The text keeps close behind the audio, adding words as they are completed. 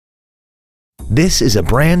This is a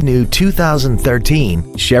brand new 2013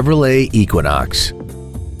 Chevrolet Equinox.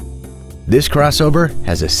 This crossover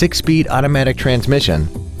has a 6-speed automatic transmission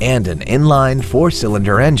and an inline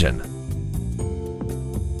 4-cylinder engine.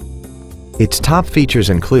 Its top features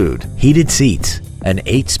include heated seats, an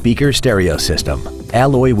 8-speaker stereo system,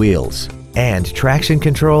 alloy wheels, and traction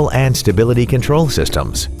control and stability control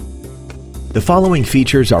systems. The following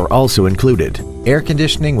features are also included: air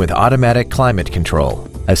conditioning with automatic climate control,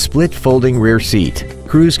 a split folding rear seat,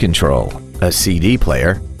 cruise control, a CD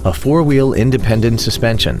player, a 4-wheel independent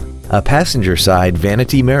suspension, a passenger side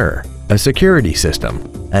vanity mirror, a security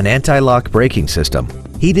system, an anti-lock braking system,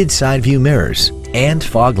 heated side view mirrors, and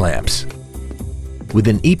fog lamps. With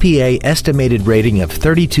an EPA estimated rating of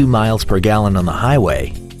 32 miles per gallon on the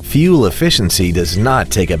highway, fuel efficiency does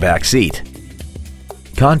not take a back seat.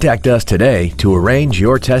 Contact us today to arrange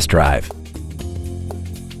your test drive.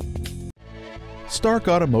 Stark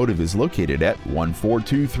Automotive is located at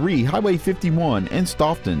 1423 Highway 51 in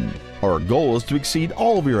Stoughton. Our goal is to exceed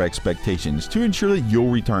all of your expectations to ensure that you'll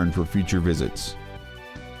return for future visits.